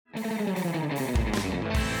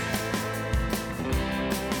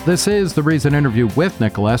This is The Reason Interview with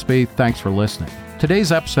Nick Gillespie. Thanks for listening.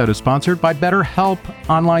 Today's episode is sponsored by BetterHelp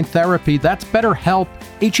Online Therapy. That's BetterHelp,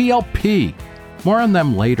 H-E-L-P. More on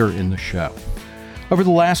them later in the show. Over the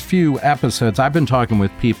last few episodes, I've been talking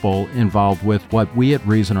with people involved with what we at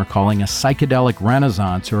Reason are calling a psychedelic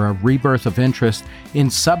renaissance, or a rebirth of interest in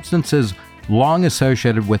substances long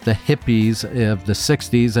associated with the hippies of the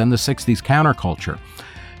 60s and the 60s counterculture.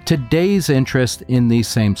 Today's interest in these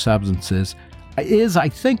same substances is, I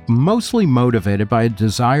think, mostly motivated by a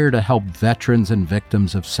desire to help veterans and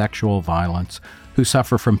victims of sexual violence who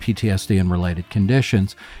suffer from PTSD and related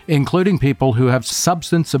conditions, including people who have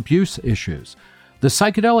substance abuse issues. The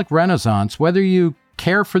psychedelic renaissance, whether you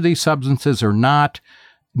care for these substances or not,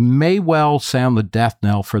 may well sound the death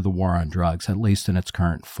knell for the war on drugs, at least in its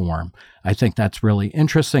current form. I think that's really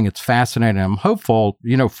interesting. It's fascinating. I'm hopeful,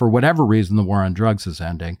 for whatever reason, the war on drugs is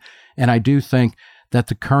ending. And I do think that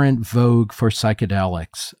the current vogue for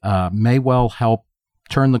psychedelics may well help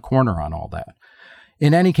turn the corner on all that.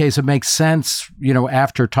 In any case, it makes sense,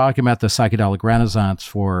 after talking about the psychedelic renaissance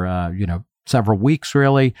for, several weeks,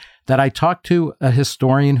 really, that I talked to a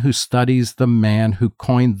historian who studies the man who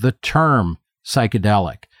coined the term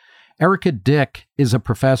psychedelic. Erika Dyck is a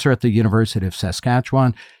professor at the University of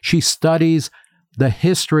Saskatchewan. She studies the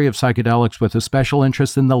history of psychedelics with a special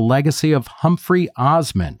interest in the legacy of Humphrey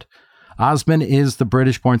Osmond. Osmond is the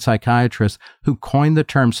British-born psychiatrist who coined the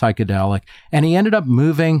term psychedelic, and he ended up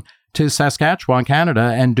moving to Saskatchewan,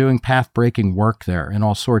 Canada, and doing path-breaking work there in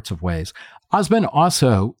all sorts of ways. Osmond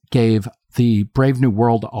also gave the Brave New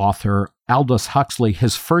World author Aldous Huxley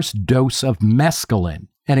his first dose of mescaline,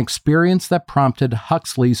 an experience that prompted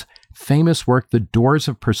Huxley's famous work, The Doors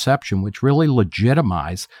of Perception, which really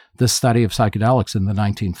legitimized the study of psychedelics in the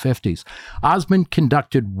 1950s. Osmond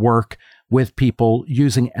conducted work with people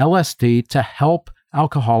using LSD to help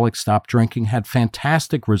alcoholics stop drinking, had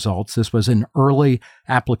fantastic results. This was an early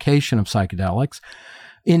application of psychedelics.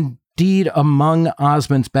 Indeed, among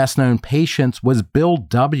Osmond's best-known patients was Bill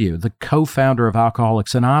W., the co-founder of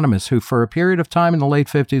Alcoholics Anonymous, who for a period of time in the late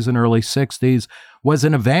 50s and early 60s was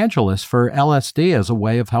an evangelist for LSD as a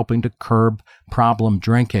way of helping to curb problem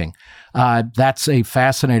drinking. That's a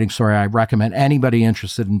fascinating story. I recommend anybody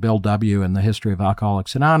interested in Bill W. and the history of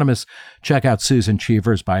Alcoholics Anonymous check out Susan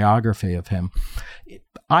Cheever's biography of him.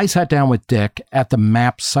 I sat down with Dyck at the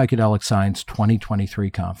MAPS Psychedelic Science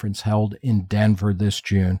 2023 conference held in Denver this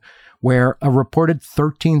June, where a reported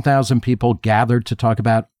 13,000 people gathered to talk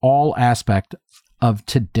about all aspects of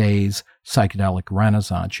today's psychedelic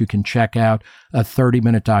renaissance. You can check out a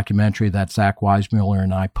 30-minute documentary that Zach Weissmuller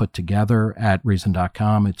and I put together at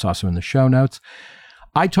Reason.com. It's also in the show notes.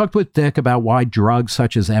 I talked with Dyck about why drugs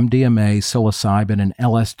such as MDMA, psilocybin, and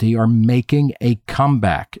LSD are making a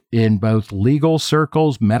comeback in both legal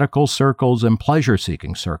circles, medical circles, and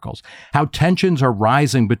pleasure-seeking circles, how tensions are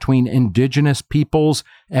rising between indigenous peoples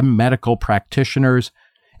and medical practitioners,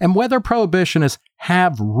 and whether prohibitionists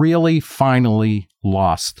have really finally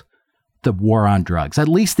lost the war on drugs, at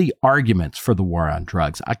least the arguments for the war on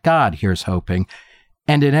drugs. God, here's hoping.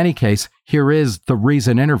 And in any case, here is the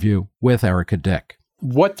Reason interview with Erika Dyck.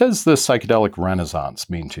 What does the psychedelic renaissance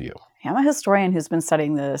mean to you? I'm a historian who's been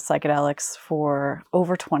studying the psychedelics for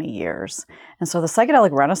over 20 years. And so the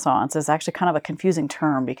psychedelic renaissance is actually kind of a confusing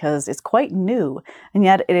term because it's quite new, and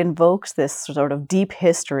yet it invokes this sort of deep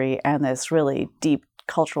history and this really deep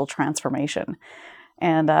cultural transformation.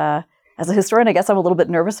 And as a historian, I guess I'm a little bit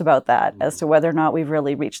nervous about that as to whether or not we've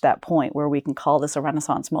really reached that point where we can call this a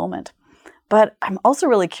renaissance moment. But I'm also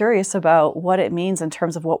really curious about what it means in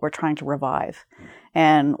terms of what we're trying to revive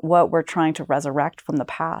and what we're trying to resurrect from the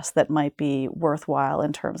past that might be worthwhile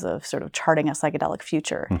in terms of sort of charting a psychedelic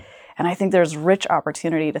future. And I think there's rich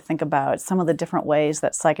opportunity to think about some of the different ways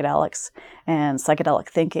that psychedelics and psychedelic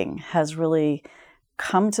thinking has really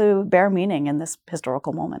come to bear meaning in this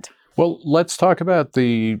historical moment. Well, let's talk about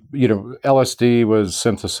LSD was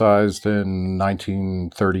synthesized in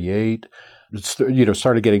 1938.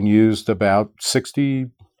 Started getting used about 60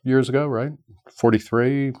 years ago, right?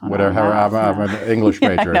 43, whatever. I'm an English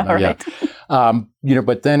major. Right?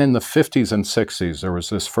 But then in the 50s and 60s, there was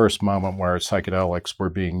this first moment where psychedelics were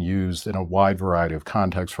being used in a wide variety of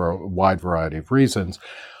contexts for a wide variety of reasons.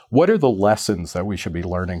 What are the lessons that we should be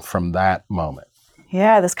learning from that moment?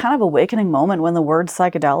 Yeah, this kind of awakening moment when the word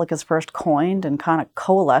psychedelic is first coined and kind of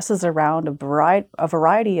coalesces around a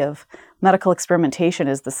variety of medical experimentation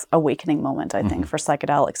is this awakening moment, I think, for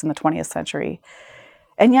psychedelics in the 20th century.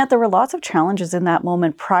 And yet there were lots of challenges in that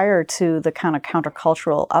moment prior to the kind of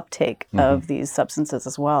countercultural uptake of these substances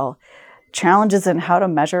as well. Challenges in how to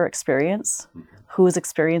measure experience, whose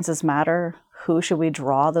experiences matter, who should we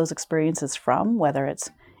draw those experiences from, whether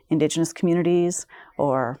it's indigenous communities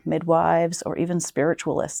or midwives or even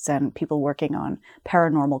spiritualists and people working on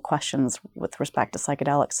paranormal questions with respect to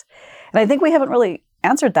psychedelics. And I think we haven't really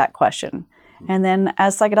answered that question. And then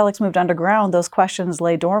as psychedelics moved underground, those questions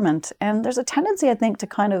lay dormant. And there's a tendency, I think, to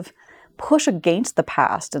kind of push against the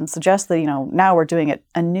past and suggest that, now we're doing it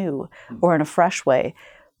anew or in a fresh way.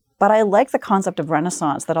 But I like the concept of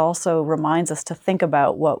Renaissance that also reminds us to think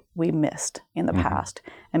about what we missed in the past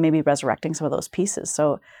and maybe resurrecting some of those pieces.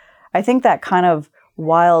 So I think that kind of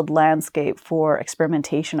wild landscape for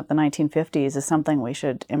experimentation of the 1950s is something we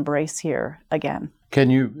should embrace here again.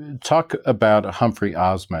 Can you talk about Humphrey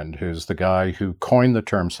Osmond, who's the guy who coined the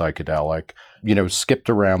term psychedelic, skipped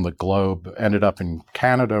around the globe, ended up in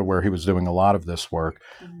Canada where he was doing a lot of this work.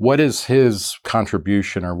 What is his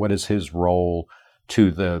contribution or what is his role to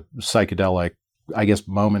the psychedelic, I guess,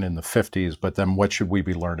 moment in the 50s, but then what should we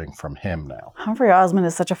be learning from him now? Humphrey Osmond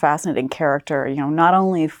is such a fascinating character, not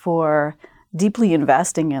only for deeply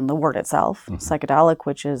investing in the word itself, psychedelic,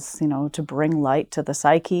 which is, to bring light to the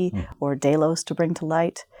psyche, or Delos, to bring to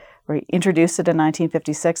light, where he introduced it in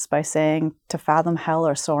 1956 by saying, to fathom hell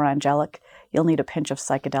or soar angelic, you'll need a pinch of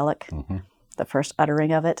psychedelic, the first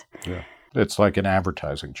uttering of it. Yeah. It's like an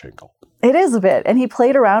advertising jingle. It is a bit. And he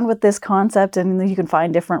played around with this concept, and you can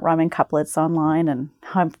find different rhyming couplets online. And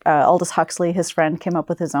Aldous Huxley, his friend, came up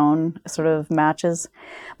with his own sort of matches.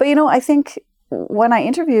 But, I think when I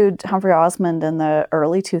interviewed Humphrey Osmond in the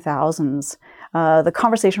early 2000s, the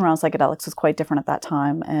conversation around psychedelics was quite different at that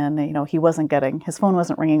time. And, his phone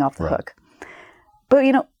wasn't ringing off the hook. But,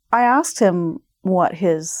 I asked him what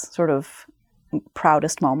his sort of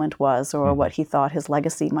proudest moment was or what he thought his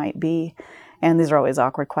legacy might be. And these are always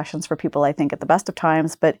awkward questions for people, I think, at the best of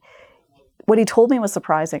times. But what he told me was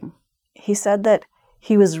surprising. He said that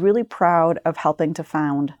he was really proud of helping to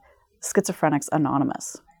found Schizophrenics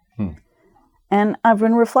Anonymous. And I've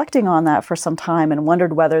been reflecting on that for some time and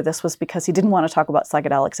wondered whether this was because he didn't want to talk about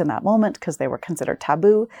psychedelics in that moment because they were considered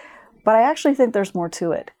taboo. But I actually think there's more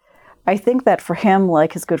to it. I think that for him,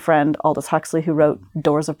 like his good friend Aldous Huxley, who wrote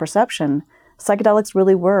Doors of Perception, psychedelics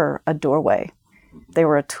really were a doorway. They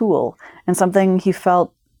were a tool and something he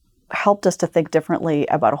felt helped us to think differently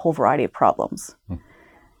about a whole variety of problems.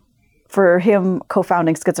 For him,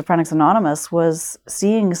 co-founding Schizophrenics Anonymous was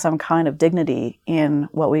seeing some kind of dignity in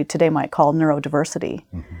what we today might call neurodiversity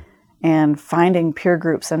and finding peer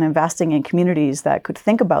groups and investing in communities that could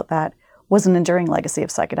think about that was an enduring legacy of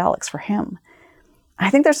psychedelics for him. I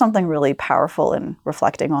think there's something really powerful in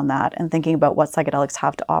reflecting on that and thinking about what psychedelics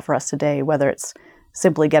have to offer us today, whether it's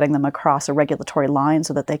simply getting them across a regulatory line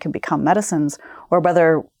so that they can become medicines, or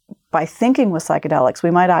whether by thinking with psychedelics, we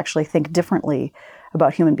might actually think differently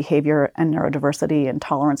about human behavior and neurodiversity and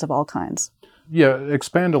tolerance of all kinds. Yeah,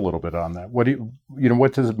 expand a little bit on that. What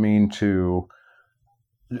what does it mean to,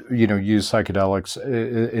 use psychedelics?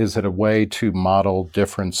 Is it a way to model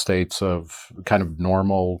different states of kind of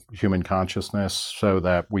normal human consciousness so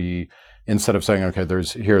that we, instead of saying, okay, there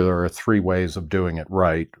are 3 ways of doing it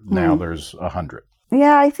right, now there's 100?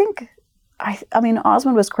 Yeah, I think,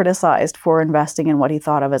 Osmond was criticized for investing in what he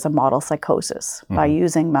thought of as a model psychosis by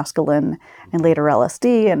using mescaline and later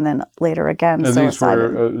LSD and then later again and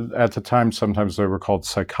psilocybin. These were, at the time, sometimes they were called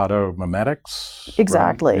psychotomimetics.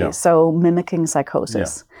 Exactly. Right? Yeah. So mimicking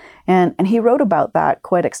psychosis. Yeah. And he wrote about that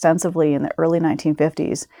quite extensively in the early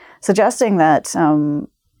 1950s, suggesting that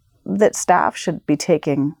that staff should be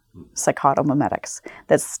taking psychotomimetics,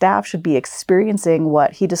 that staff should be experiencing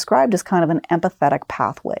what he described as kind of an empathetic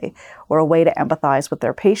pathway or a way to empathize with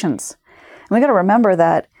their patients. And we got to remember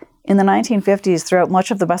that in the 1950s, throughout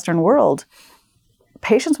much of the Western world,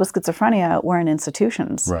 patients with schizophrenia were in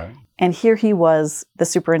institutions. Right. And here he was, the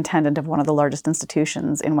superintendent of one of the largest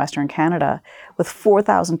institutions in Western Canada, with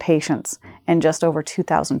 4,000 patients and just over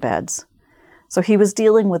 2,000 beds. So he was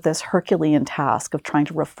dealing with this Herculean task of trying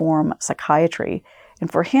to reform psychiatry. And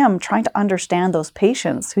for him, trying to understand those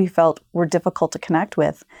patients who he felt were difficult to connect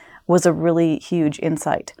with was a really huge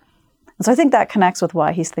insight. And so I think that connects with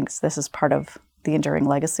why he thinks this is part of the enduring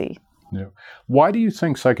legacy. Yeah. Why do you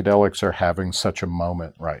think psychedelics are having such a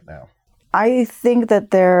moment right now? I think that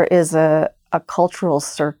there is a cultural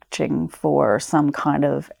searching for some kind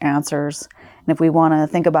of answers. And if we want to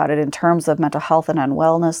think about it in terms of mental health and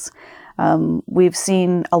unwellness, we've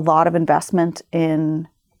seen a lot of investment in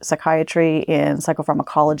psychiatry, in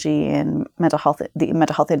psychopharmacology, in mental health, the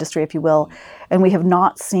mental health industry, if you will. And we have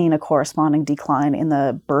not seen a corresponding decline in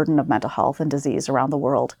the burden of mental health and disease around the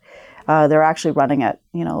world. They're actually running at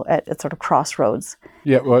sort of crossroads.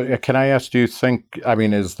 Yeah, well, can I ask, do you think,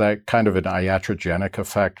 is that kind of an iatrogenic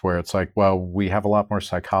effect where it's like, well, we have a lot more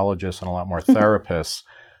psychologists and a lot more therapists,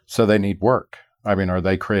 so they need work? I mean, are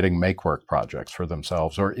they creating make-work projects for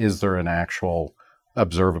themselves, or is there an actual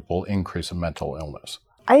observable increase in mental illness?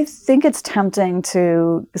 I think it's tempting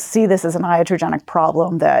to see this as an iatrogenic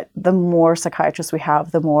problem, that the more psychiatrists we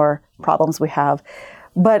have, the more problems we have.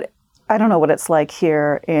 But I don't know what it's like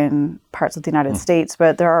here in parts of the United States,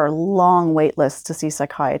 but there are long wait lists to see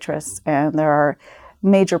psychiatrists, and there are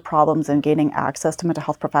major problems in gaining access to mental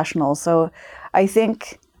health professionals. So I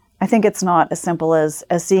think it's not as simple as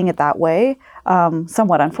seeing it that way,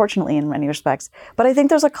 somewhat unfortunately in many respects. But I think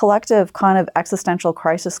there's a collective kind of existential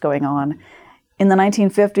crisis going on. In the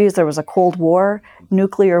 1950s, there was a Cold War.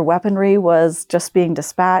 Nuclear weaponry was just being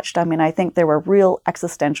dispatched. I mean, I think there were real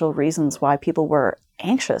existential reasons why people were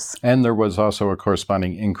anxious. And there was also a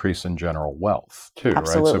corresponding increase in general wealth, too,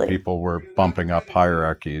 Absolutely. right? So people were bumping up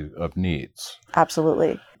hierarchy of needs.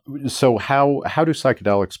 Absolutely. So how do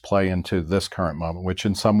psychedelics play into this current moment, which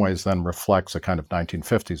in some ways then reflects a kind of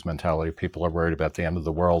 1950s mentality? People are worried about the end of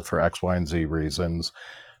the world for X, Y, and Z reasons.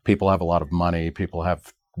 People have a lot of money. People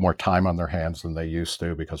have more time on their hands than they used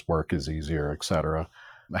to because work is easier, et cetera.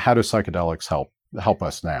 How do psychedelics help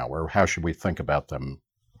us now, or how should we think about them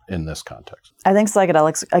in this context? I think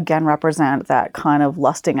psychedelics, again, represent that kind of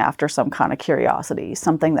lusting after some kind of curiosity,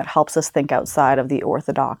 something that helps us think outside of the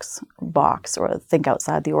orthodox box or think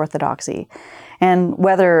outside the orthodoxy. And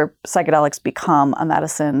whether psychedelics become a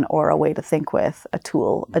medicine or a way to think with, a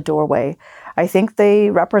tool, a doorway, I think they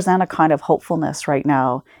represent a kind of hopefulness right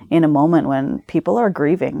now in a moment when people are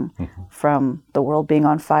grieving from the world being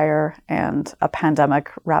on fire and a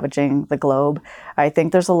pandemic ravaging the globe. I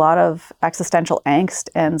think there's a lot of existential angst,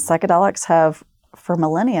 and psychedelics have, for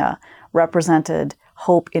millennia, represented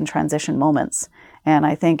hope in transition moments. And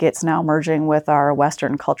I think it's now merging with our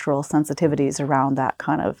Western cultural sensitivities around that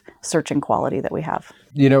kind of searching quality that we have.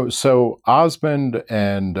 You know, so Osmond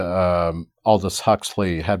and Aldous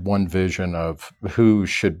Huxley had one vision of who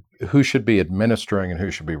should be administering and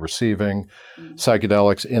who should be receiving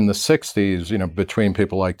psychedelics in the 60s, you know, between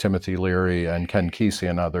people like Timothy Leary and Ken Kesey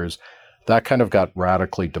and others. That kind of got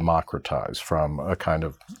radically democratized from a kind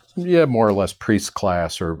of, more or less priest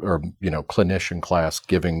class or clinician class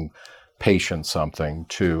giving patients something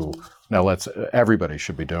to, now everybody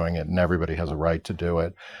should be doing it and everybody has a right to do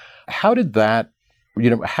it. How did that,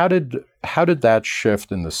 how did that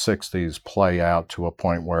shift in the 60s play out to a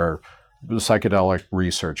point where the psychedelic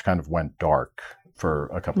research kind of went dark for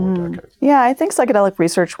a couple of decades? Yeah, I think psychedelic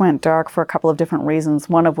research went dark for a couple of different reasons,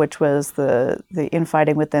 one of which was the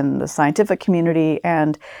infighting within the scientific community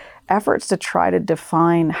and efforts to try to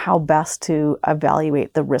define how best to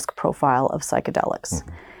evaluate the risk profile of psychedelics.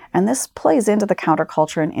 And this plays into the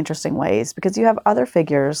counterculture in interesting ways because you have other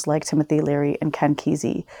figures like Timothy Leary and Ken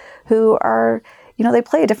Kesey who are, they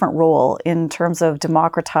play a different role in terms of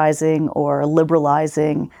democratizing or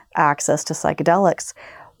liberalizing access to psychedelics.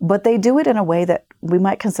 But they do it in a way that we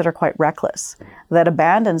might consider quite reckless, that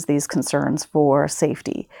abandons these concerns for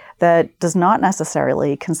safety, that does not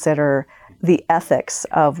necessarily consider the ethics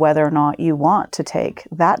of whether or not you want to take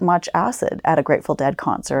that much acid at a Grateful Dead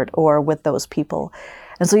concert or with those people.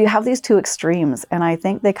 And so you have these two extremes, and I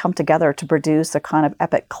think they come together to produce a kind of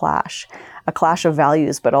epic clash, a clash of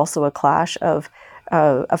values, but also a clash of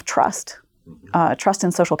trust. Trust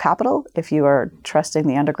in social capital, if you are trusting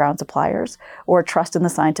the underground suppliers, or trust in the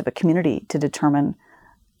scientific community to determine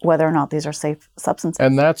whether or not these are safe substances.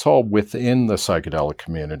 And that's all within the psychedelic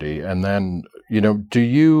community. And then, do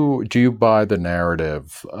you buy the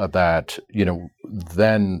narrative that,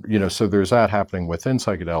 so there's that happening within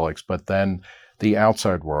psychedelics, but then the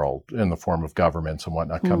outside world in the form of governments and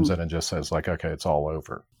whatnot comes in and just says like, okay, it's all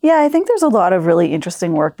over. Yeah, I think there's a lot of really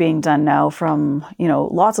interesting work being done now from,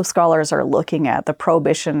 lots of scholars are looking at the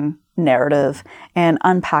prohibition narrative and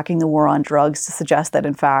unpacking the war on drugs to suggest that,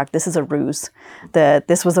 in fact, this is a ruse, that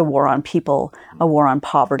this was a war on people, a war on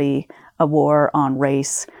poverty, a war on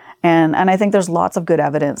race. And I think there's lots of good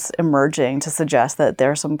evidence emerging to suggest that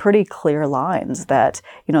there are some pretty clear lines that,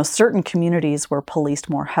 certain communities were policed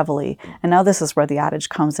more heavily. And now this is where the adage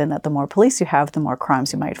comes in that the more police you have, the more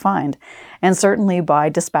crimes you might find. And certainly by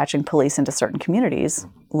dispatching police into certain communities,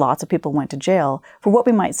 lots of people went to jail for what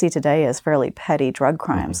we might see today as fairly petty drug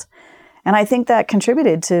crimes. And I think that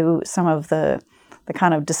contributed to some of the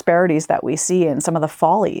kind of disparities that we see and some of the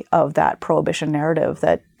folly of that prohibition narrative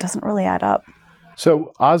that doesn't really add up.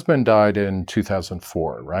 So Osmond died in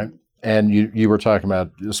 2004, right? And you were talking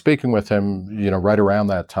about speaking with him, right around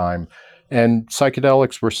that time, and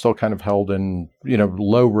psychedelics were still kind of held in,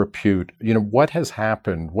 low repute. What has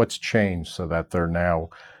happened? What's changed so that they're now,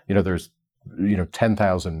 there's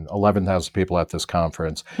 10,000, 11,000 people at this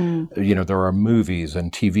conference. There are movies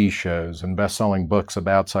and TV shows and best-selling books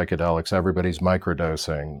about psychedelics. Everybody's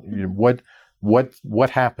microdosing. What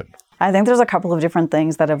happened? I think there's a couple of different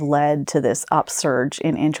things that have led to this upsurge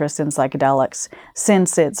in interest in psychedelics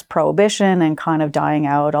since its prohibition and kind of dying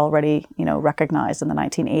out already, recognized in the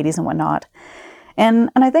 1980s and whatnot. And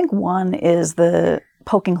I think one is the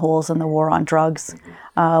poking holes in the war on drugs.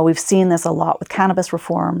 We've seen this a lot with cannabis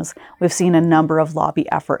reforms. We've seen a number of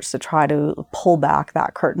lobby efforts to try to pull back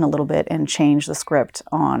that curtain a little bit and change the script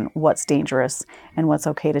on what's dangerous and what's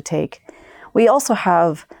okay to take. We also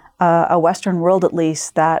have a Western world, at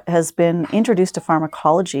least, that has been introduced to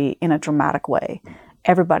pharmacology in a dramatic way.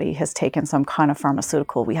 Everybody has taken some kind of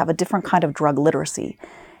pharmaceutical. We have a different kind of drug literacy.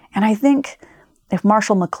 And I think if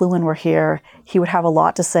Marshall McLuhan were here, he would have a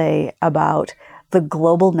lot to say about the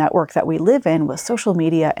global network that we live in with social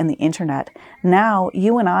media and the internet. Now,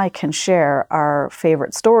 you and I can share our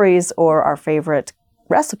favorite stories or our favorite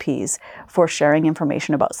recipes for sharing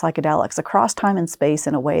information about psychedelics across time and space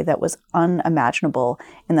in a way that was unimaginable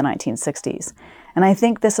in the 1960s. And I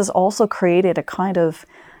think this has also created a kind of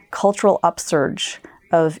cultural upsurge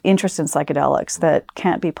of interest in psychedelics that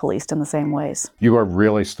can't be policed in the same ways. You are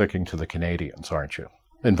really sticking to the Canadians, aren't you?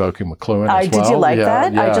 Invoking McLuhan as well. Did you like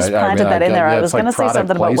that? I just planted that in there. I was going to say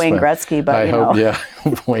something about Wayne Gretzky, but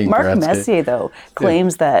Wayne Mark Gretzky. Messier, though,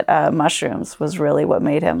 claims that mushrooms was really what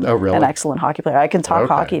made him an excellent hockey player. I can talk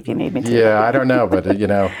hockey if you need me to. Yeah, I don't know, but I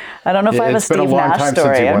don't know if I have a Steve Nash story. It's been a long time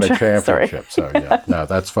since he won a championship, so no,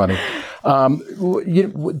 that's funny.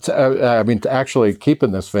 Actually, keep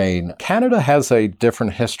in this vein, Canada has a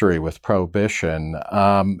different history with prohibition.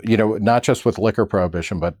 Not just with liquor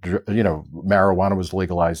prohibition, but marijuana was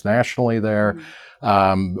legalized nationally there.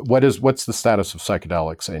 What's the status of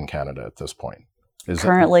psychedelics in Canada at this point?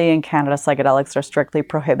 Currently in Canada, psychedelics are strictly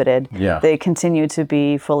prohibited. Yeah. They continue to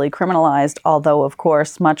be fully criminalized, although, of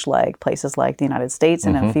course, much like places like the United States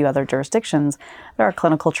and a few other jurisdictions, there are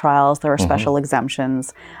clinical trials, there are special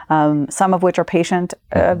exemptions, some of which are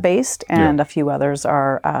patient-based, and a few others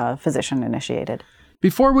are physician-initiated.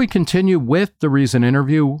 Before we continue with the Reason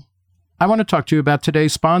interview, I want to talk to you about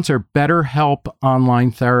today's sponsor, BetterHelp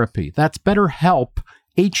Online Therapy. That's BetterHelp,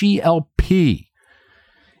 H-E-L-P.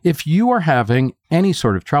 If you are having any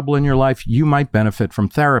sort of trouble in your life, you might benefit from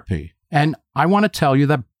therapy. And I want to tell you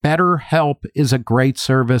that BetterHelp is a great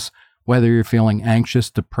service, whether you're feeling anxious,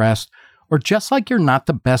 depressed, or just like you're not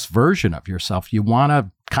the best version of yourself. You want to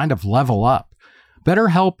kind of level up.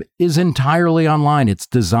 BetterHelp is entirely online. It's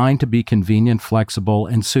designed to be convenient, flexible,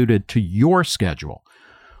 and suited to your schedule.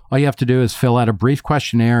 All you have to do is fill out a brief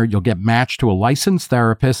questionnaire. You'll get matched to a licensed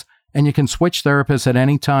therapist, and you can switch therapists at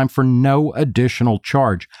any time for no additional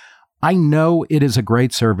charge. I know it is a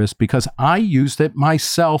great service because I used it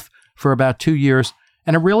myself for about 2 years,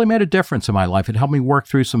 and it really made a difference in my life. It helped me work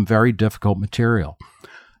through some very difficult material.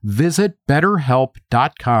 Visit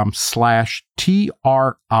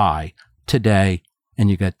betterhelp.com/TRI today, and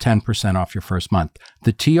you get 10% off your first month.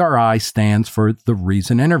 The TRI stands for The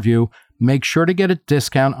Reason Interview. Make sure to get a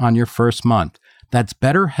discount on your first month. That's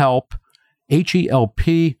BetterHelp,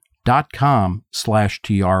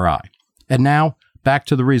 HELP.com/TRI. And now, back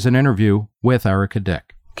to the Reason interview with Erika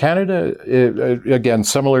Dyck. Canada, again,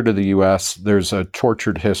 similar to the U.S., there's a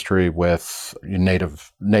tortured history with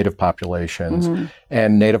native populations,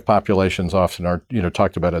 and native populations often are,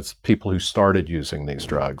 talked about as people who started using these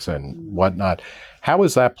drugs and whatnot. How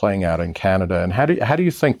is that playing out in Canada, and how do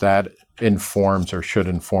you think that informs or should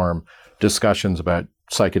inform discussions about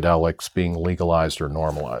psychedelics being legalized or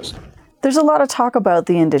normalized? There's a lot of talk about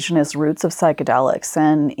the indigenous roots of psychedelics,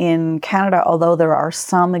 and in Canada, although there are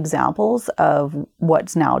some examples of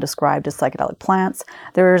what's now described as psychedelic plants,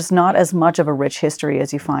 there's not as much of a rich history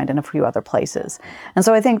as you find in a few other places. And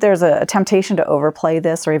so I think there's a temptation to overplay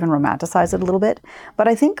this or even romanticize it a little bit. But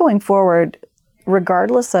I think going forward,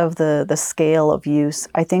 regardless of the scale of use,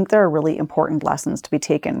 I think there are really important lessons to be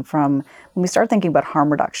taken from when we start thinking about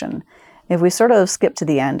harm reduction. If we sort of skip to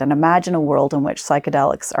the end and imagine a world in which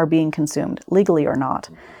psychedelics are being consumed, legally or not,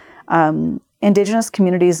 Indigenous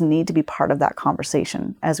communities need to be part of that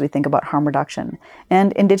conversation as we think about harm reduction.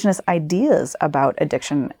 And Indigenous ideas about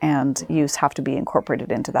addiction and use have to be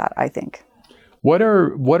incorporated into that, I think. What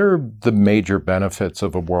are the major benefits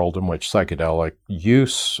of a world in which psychedelic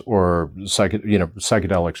use or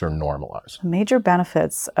psychedelics are normalized? Major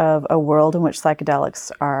benefits of a world in which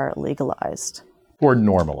psychedelics are legalized. Or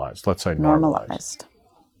normalized, let's say normalized.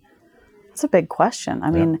 That's a big question.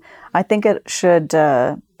 I mean, I think it should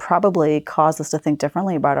probably cause us to think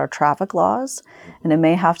differently about our traffic laws, and it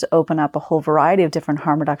may have to open up a whole variety of different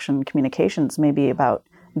harm reduction communications, maybe about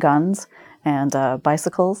guns and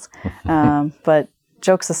bicycles. But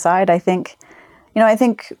jokes aside, I think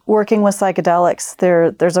working with psychedelics,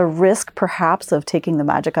 there's a risk perhaps of taking the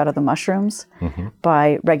magic out of the mushrooms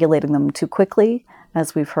by regulating them too quickly,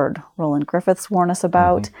 as we've heard Roland Griffiths warn us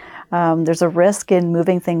about. There's a risk in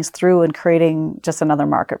moving things through and creating just another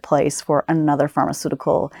marketplace for another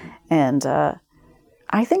pharmaceutical. And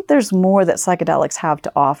I think there's more that psychedelics have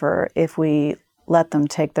to offer if we let them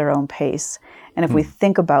take their own pace. And if we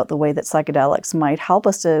think about the way that psychedelics might help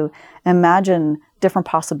us to imagine different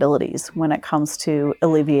possibilities when it comes to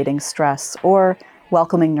alleviating stress or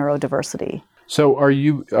welcoming neurodiversity. So are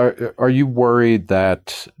you worried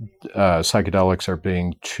that psychedelics are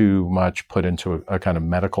being too much put into a kind of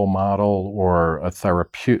medical model or a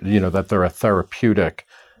therapeutic, that they're a therapeutic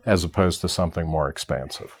as opposed to something more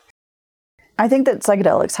expansive? I think that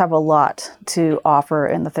psychedelics have a lot to offer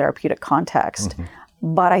in the therapeutic context,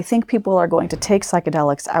 but I think people are going to take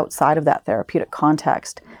psychedelics outside of that therapeutic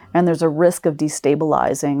context, and there's a risk of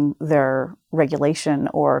destabilizing their regulation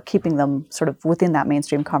or keeping them sort of within that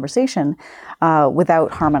mainstream conversation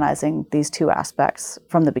without harmonizing these two aspects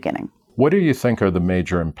from the beginning. What do you think are the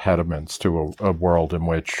major impediments to a world in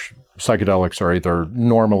which psychedelics are either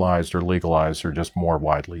normalized or legalized or just more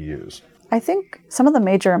widely used? I think some of the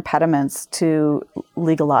major impediments to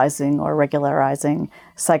legalizing or regularizing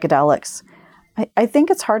psychedelics, I think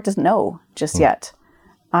it's hard to know just yet.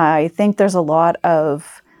 I think there's a lot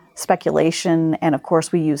of speculation, and of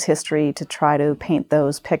course we use history to try to paint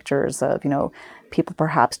those pictures of, people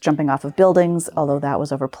perhaps jumping off of buildings, although that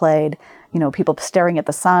was overplayed, people staring at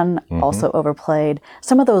the sun, also overplayed.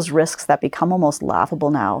 Some of those risks that become almost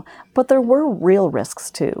laughable now, but there were real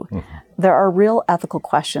risks too. There are real ethical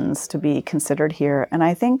questions to be considered here, and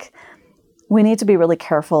I think we need to be really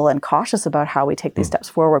careful and cautious about how we take these steps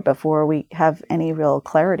forward before we have any real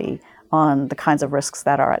clarity on the kinds of risks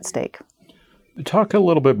that are at stake. Talk a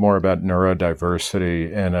little bit more about neurodiversity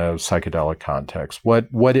in a psychedelic context. What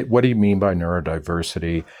do you mean by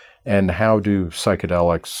neurodiversity, and how do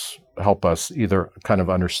psychedelics help us either kind of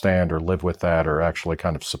understand or live with that or actually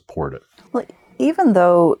kind of support it? Well, even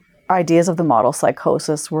though ideas of the model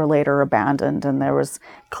psychosis were later abandoned, and there was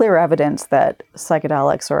clear evidence that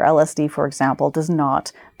psychedelics or LSD, for example, does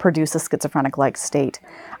not produce a schizophrenic-like state.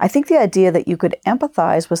 I think the idea that you could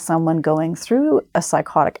empathize with someone going through a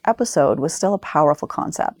psychotic episode was still a powerful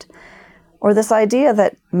concept. Or this idea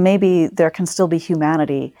that maybe there can still be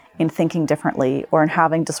humanity in thinking differently or in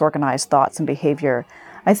having disorganized thoughts and behavior.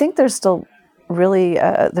 I think there's still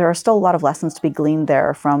there are still a lot of lessons to be gleaned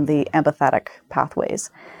there from the empathetic pathways.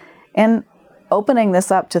 And opening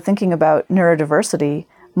this up to thinking about neurodiversity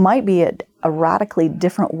might be a radically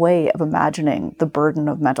different way of imagining the burden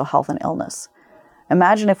of mental health and illness.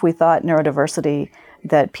 Imagine if we thought neurodiversity,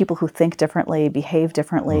 that people who think differently, behave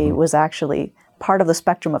differently, was actually part of the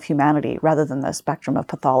spectrum of humanity rather than the spectrum of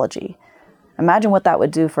pathology. Imagine what that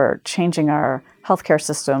would do for changing our healthcare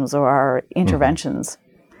systems or our interventions.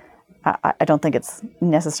 I don't think it's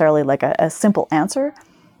necessarily like a simple answer,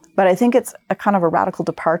 but I think it's a kind of a radical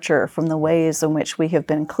departure from the ways in which we have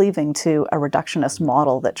been cleaving to a reductionist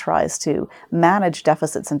model that tries to manage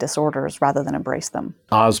deficits and disorders rather than embrace them.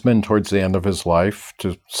 Osmond, towards the end of his life,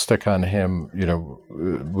 to stick on him,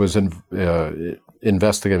 was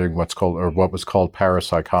investigating what was called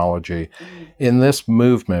parapsychology. In this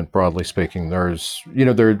movement, broadly speaking, there's,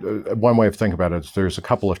 one way of thinking about it is there's a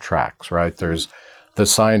couple of tracks, right? There's the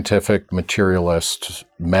scientific, materialist,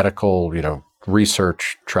 medical,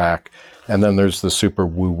 research track, and then there's the super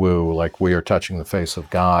woo-woo, like we are touching the face of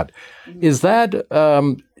God. Is that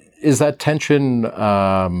tension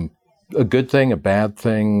a good thing, a bad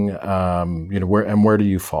thing? Where do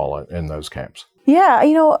you fall in those camps? Yeah,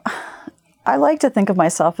 I like to think of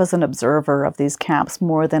myself as an observer of these camps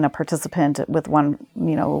more than a participant with one,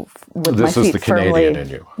 with my feet firmly. This is the Canadian in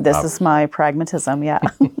you. This is my pragmatism, yeah.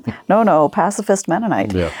 No, pacifist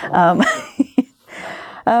Mennonite. Yeah.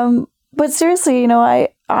 But seriously,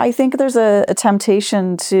 I think there's a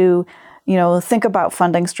temptation to, think about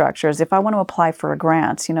funding structures. If I want to apply for a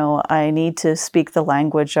grant, I need to speak the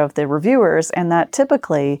language of the reviewers, and that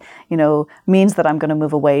typically, means that I'm going to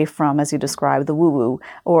move away from, as you described, the woo-woo,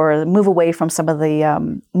 or move away from some of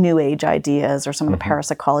the new age ideas or some of the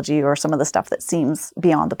parapsychology or some of the stuff that seems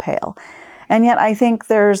beyond the pale. And yet I think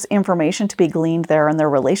there's information to be gleaned there, and there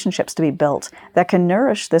are relationships to be built that can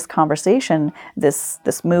nourish this conversation, this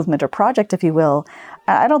movement or project, if you will.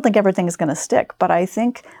 I don't think everything is going to stick, but I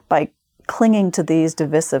think by clinging to these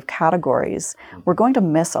divisive categories, we're going to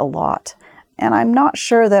miss a lot. And I'm not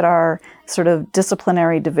sure that our sort of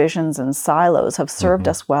disciplinary divisions and silos have served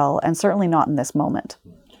us well, and certainly not in this moment.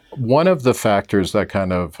 One of the factors that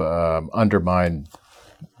kind of undermined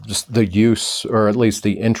just the use, or at least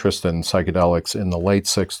the interest in psychedelics in the late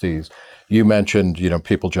 60s, you mentioned,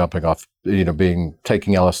 people jumping off, taking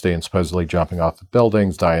LSD and supposedly jumping off the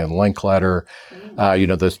buildings, Diane Linkletter,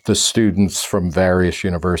 the students from various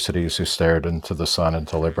universities who stared into the sun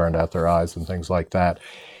until they burned out their eyes and things like that.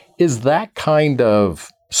 Is that kind of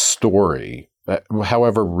story,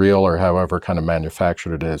 however real or however kind of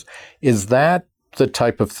manufactured it is that the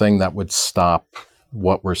type of thing that would stop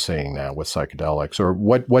what we're seeing now with psychedelics? Or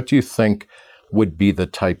what do you think would be the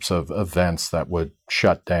types of events that would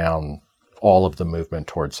shut down all of the movement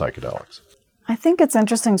towards psychedelics? I think it's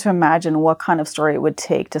interesting to imagine what kind of story it would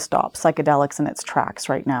take to stop psychedelics in its tracks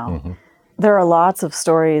right now. Mm-hmm. There are lots of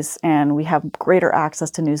stories, and we have greater access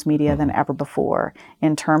to news media than ever before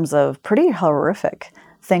in terms of pretty horrific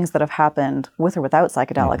things that have happened with or without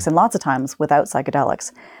psychedelics, and lots of times without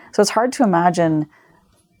psychedelics. So it's hard to imagine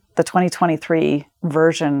the 2023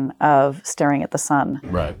 version of staring at the sun,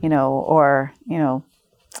 right? Or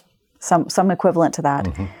some equivalent to that.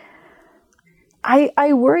 Mm-hmm.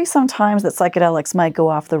 I worry sometimes that psychedelics might go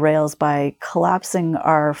off the rails by collapsing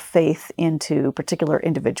our faith into particular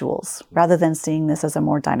individuals rather than seeing this as a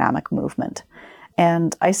more dynamic movement.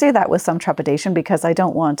 And I say that with some trepidation because I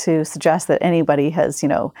don't want to suggest that anybody has,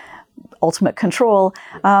 ultimate control.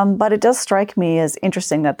 But it does strike me as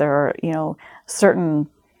interesting that there are, certain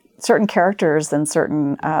characters and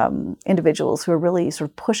certain individuals who are really sort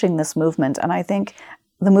of pushing this movement. And I think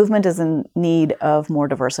the movement is in need of more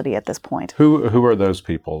diversity at this point. Who are those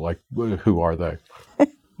people? Like, who are they?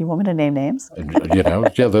 You want me to name names?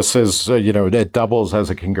 This is, it doubles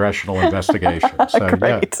as a congressional investigation.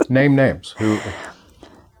 So, name names. Who?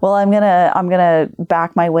 Well, I'm gonna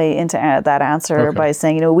back my way into that answer by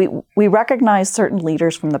saying, we recognize certain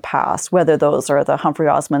leaders from the past, whether those are the Humphrey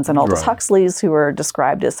Osmonds and Aldous Huxleys, who are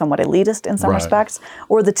described as somewhat elitist in some respects,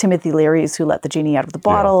 or the Timothy Learys who let the genie out of the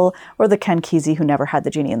bottle, or the Ken Kesey who never had the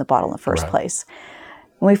genie in the bottle in the first place.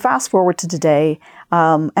 When we fast forward to today,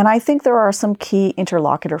 and I think there are some key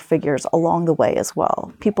interlocutor figures along the way as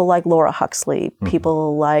well. People like Laura Huxley,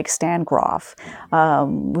 people like Stan Groff.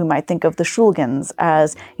 We might think of the Shulgins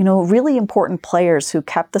as, really important players who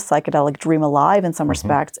kept the psychedelic dream alive in some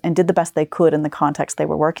respects and did the best they could in the context they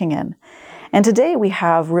were working in. And today we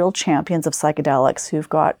have real champions of psychedelics who've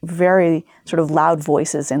got very sort of loud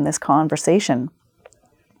voices in this conversation.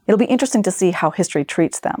 It'll be interesting to see how history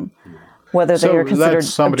treats them. Whether they are considered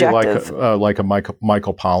that's somebody objective. like a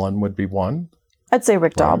Michael Pollan would be one. I'd say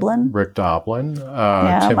Rick Doblin. Rick Doblin.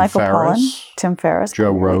 Tim Michael Ferriss. Pollan. Tim Ferriss.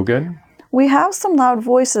 Joe Rogan. We have some loud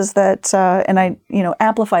voices that,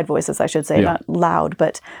 amplified voices, I should say, not loud,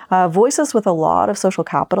 but voices with a lot of social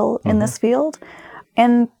capital in this field.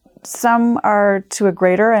 And some are, to a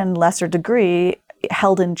greater and lesser degree,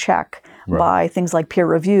 held in check by things like peer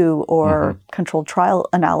review or controlled trial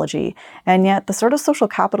analogy. And yet the sort of social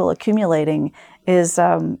capital accumulating is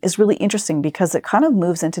really interesting because it kind of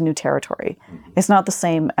moves into new territory. It's not the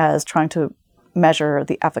same as trying to measure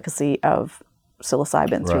the efficacy of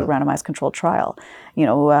psilocybin through a randomized controlled trial.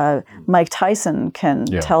 Mike Tyson can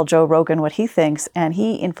tell Joe Rogan what he thinks, and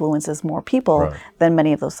he influences more people than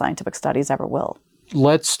many of those scientific studies ever will.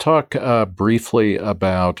 Let's talk briefly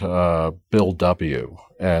about Bill W.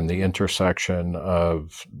 and the intersection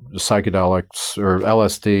of psychedelics or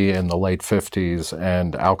LSD in the late 50s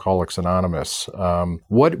and Alcoholics Anonymous.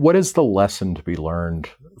 What is the lesson to be learned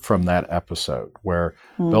from that episode where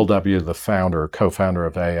Bill W., the co-founder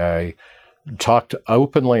of AA, talked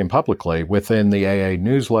openly and publicly within the AA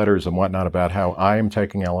newsletters and whatnot about how I am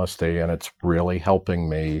taking LSD and it's really helping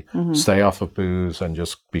me stay off of booze and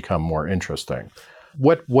just become more interesting?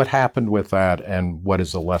 What happened with that, and what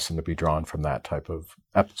is the lesson to be drawn from that type of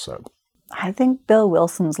episode? I think Bill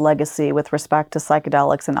Wilson's legacy with respect to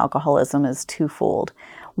psychedelics and alcoholism is twofold.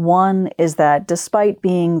 One is that despite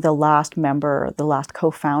being the last member, the last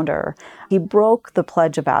co-founder, he broke the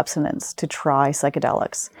pledge of abstinence to try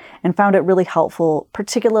psychedelics and found it really helpful,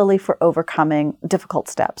 particularly for overcoming difficult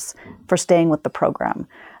steps, for staying with the program.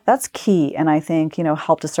 That's key, and I think,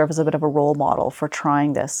 helped to serve as a bit of a role model for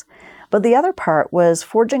trying this. But the other part was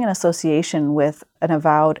forging an association with an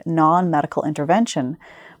avowed non-medical intervention,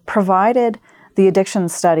 provided the addiction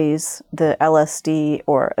studies, the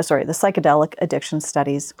psychedelic addiction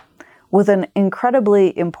studies, with an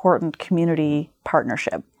incredibly important community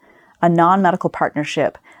partnership, a non-medical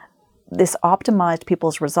partnership. This optimized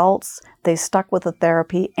people's results, they stuck with the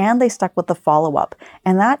therapy, and they stuck with the follow-up.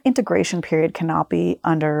 And that integration period cannot be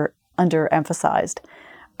underemphasized.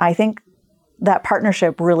 I think that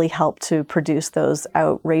partnership really helped to produce those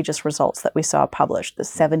outrageous results that we saw published, the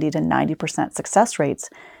 70 to 90% success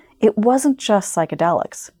rates it wasn't just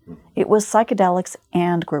psychedelics. It was psychedelics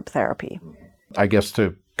and group therapy. I guess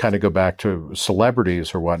to kind of go back to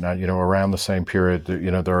celebrities or whatnot, around the same period,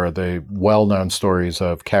 there are the well-known stories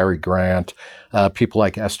of Cary Grant, people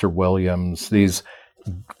like Esther Williams, these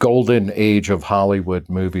golden age of Hollywood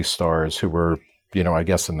movie stars who were, I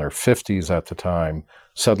guess in their 50s at the time,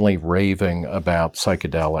 suddenly raving about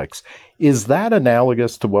psychedelics. Is that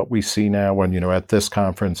analogous to what we see now when, at this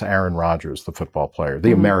conference, Aaron Rodgers, the football player,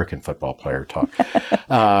 the American football player talk,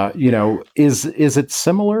 is it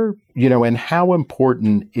similar, and how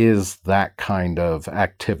important is that kind of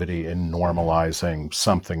activity in normalizing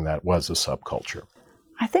something that was a subculture?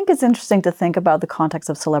 I think it's interesting to think about the context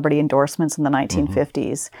of celebrity endorsements in the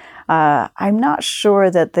 1950s. I'm not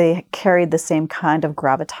sure that they carried the same kind of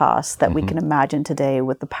gravitas that we can imagine today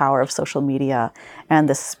with the power of social media and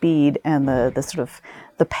the speed and the sort of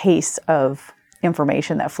the pace of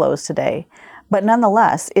information that flows today. But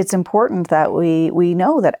nonetheless, it's important that we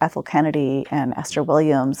know that Ethel Kennedy and Esther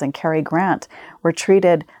Williams and Cary Grant were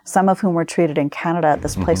treated, some of whom were treated in Canada at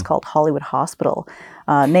this place called Hollywood Hospital,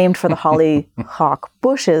 named for the hollyhock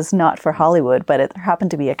bushes, not for Hollywood, but it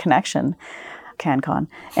happened to be a connection, CanCon.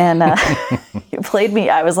 And it played me.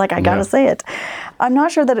 I was like, I got to say it. I'm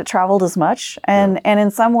not sure that it traveled as much. And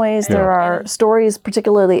in some ways, there are stories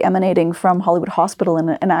particularly emanating from Hollywood Hospital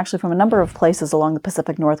and actually from a number of places along the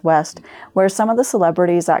Pacific Northwest, where some of the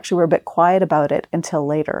celebrities actually were a bit quiet about it until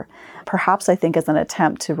later. Perhaps, I think, as an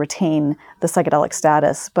attempt to retain the psychedelic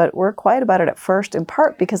status, but were quiet about it at first, in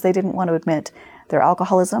part because they didn't want to admit their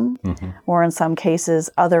alcoholism, or in some cases,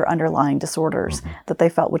 other underlying disorders that they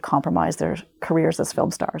felt would compromise their careers as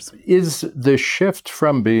film stars. Is the shift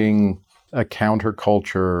from being a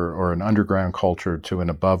counterculture or an underground culture to an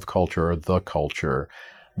above culture or the culture,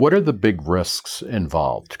 what are the big risks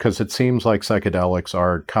involved? Because it seems like psychedelics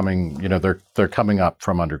are coming, they're coming up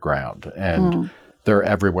from underground and they're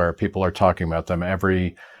everywhere. People are talking about them.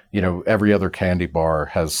 Every other candy bar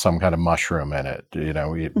has some kind of mushroom in it,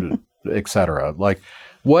 et cetera. Like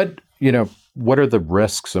what are the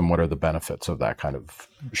risks and what are the benefits of that kind of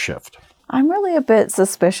shift? I'm really a bit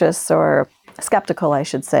suspicious or skeptical, I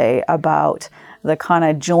should say, about the kind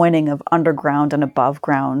of joining of underground and above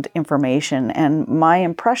ground information. And my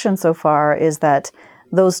impression so far is that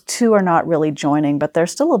those two are not really joining, but they're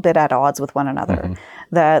still a bit at odds with one another.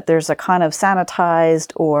 That there's a kind of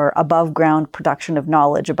sanitized or above ground production of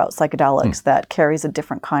knowledge about psychedelics that carries a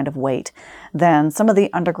different kind of weight than some of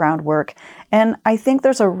the underground work. And I think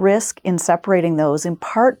there's a risk in separating those, in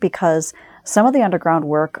part because some of the underground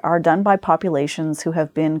work are done by populations who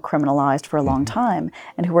have been criminalized for a long time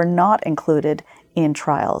and who are not included in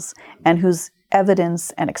trials and whose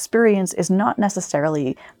evidence and experience is not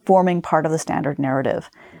necessarily forming part of the standard narrative.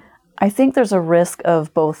 I think there's a risk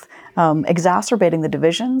of both exacerbating the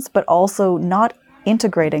divisions, but also not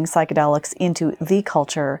integrating psychedelics into the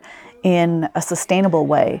culture in a sustainable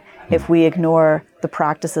way if we ignore the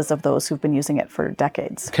practices of those who've been using it for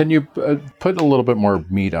decades. Can you put a little bit more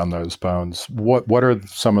meat on those bones? What are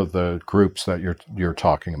some of the groups that you're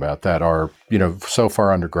talking about that are so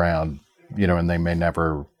far underground, and they may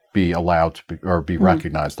never be allowed to be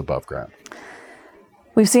recognized above ground?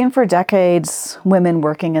 We've seen for decades women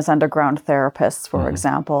working as underground therapists, for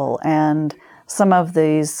example, and some of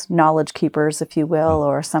these knowledge keepers, if you will,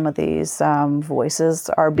 or some of these voices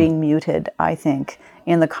are being muted, I think,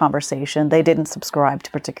 in the conversation. They didn't subscribe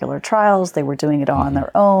to particular trials. They were doing it on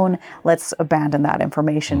their own. Let's abandon that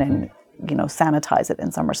information and, sanitize it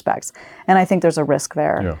in some respects. And I think there's a risk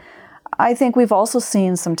there. Yeah. I think we've also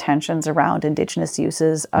seen some tensions around Indigenous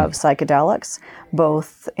uses of psychedelics,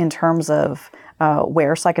 both in terms of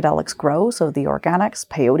where psychedelics grow, so the organics,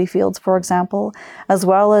 peyote fields, for example, as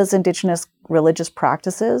well as Indigenous religious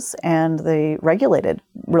practices and the regulated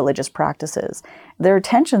religious practices. There are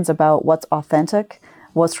tensions about what's authentic,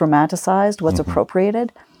 what's romanticized, what's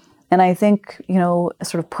appropriated. And I think,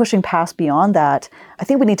 sort of pushing past beyond that, I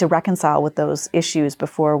think we need to reconcile with those issues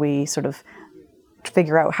before we sort of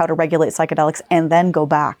figure out how to regulate psychedelics and then go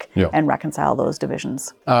back and reconcile those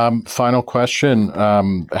divisions. Final question.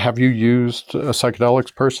 Have you used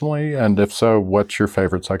psychedelics personally? And if so, what's your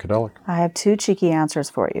favorite psychedelic? I have two cheeky answers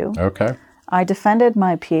for you. Okay. I defended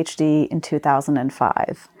my PhD in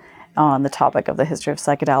 2005 on the topic of the history of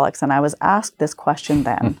psychedelics, and I was asked this question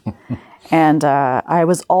then. And I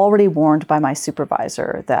was already warned by my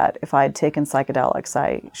supervisor that if I had taken psychedelics,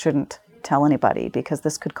 I shouldn't tell anybody because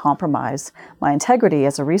this could compromise my integrity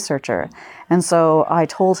as a researcher. And so I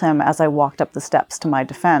told him as I walked up the steps to my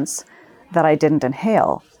defense that I didn't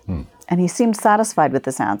inhale. And he seemed satisfied with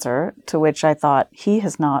this answer, to which I thought, he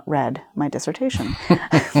has not read my dissertation.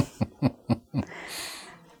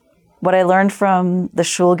 What I learned from the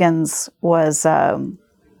Shulgins was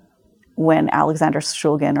when Alexander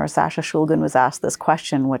Shulgin or Sasha Shulgin was asked this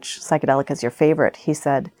question, which psychedelic is your favorite, he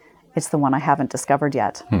said, it's the one I haven't discovered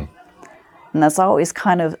yet. And that's always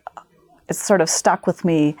it's sort of stuck with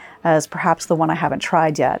me as perhaps the one I haven't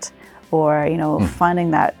tried yet. Or,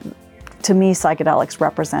 finding that, to me, psychedelics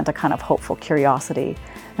represent a kind of hopeful curiosity.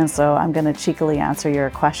 And so I'm going to cheekily answer your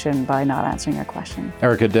question by not answering your question.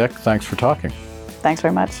 Erika, Dyck, thanks for talking. Thanks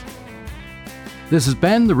very much. This has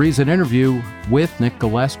been The Reason Interview with Nick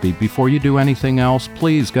Gillespie. Before you do anything else,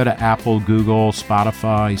 please go to Apple, Google,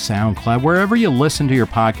 Spotify, SoundCloud, wherever you listen to your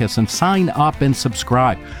podcasts, and sign up and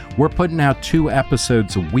subscribe. We're putting out 2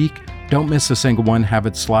 episodes a week. Don't miss a single one. Have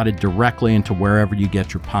it slotted directly into wherever you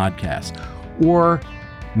get your podcasts. Or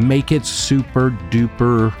make it super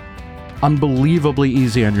duper unbelievably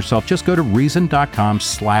easy on yourself. Just go to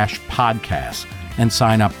reason.com/podcast and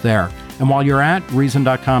sign up there. And while you're at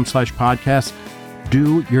reason.com/podcast,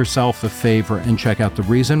 do yourself a favor and check out the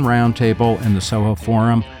Reason Roundtable and the Soho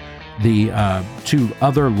Forum, the 2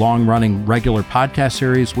 other long-running regular podcast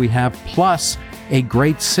series we have, plus a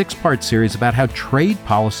great 6-part series about how trade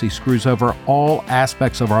policy screws over all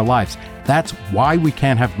aspects of our lives. That's why we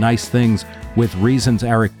can't have nice things with Reason's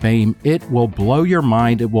Eric Boehm. It will blow your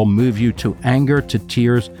mind. It will move you to anger, to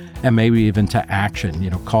tears, and maybe even to action.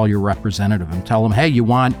 Call your representative and tell them, hey, you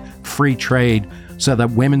want free trade so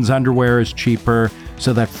that women's underwear is cheaper,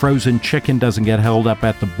 so that frozen chicken doesn't get held up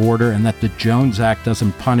at the border, and that the Jones Act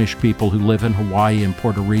doesn't punish people who live in Hawaii and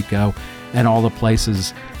Puerto Rico and all the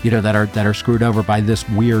places, that are screwed over by this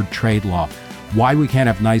weird trade law. Why We Can't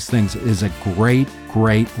Have Nice Things is a great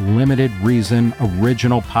limited Reason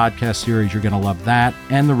original podcast series. You're going to love that,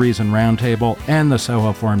 and the Reason Roundtable and the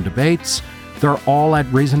Soho Forum debates. They're all at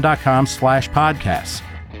reason.com/podcasts.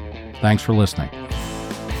 Thanks for listening.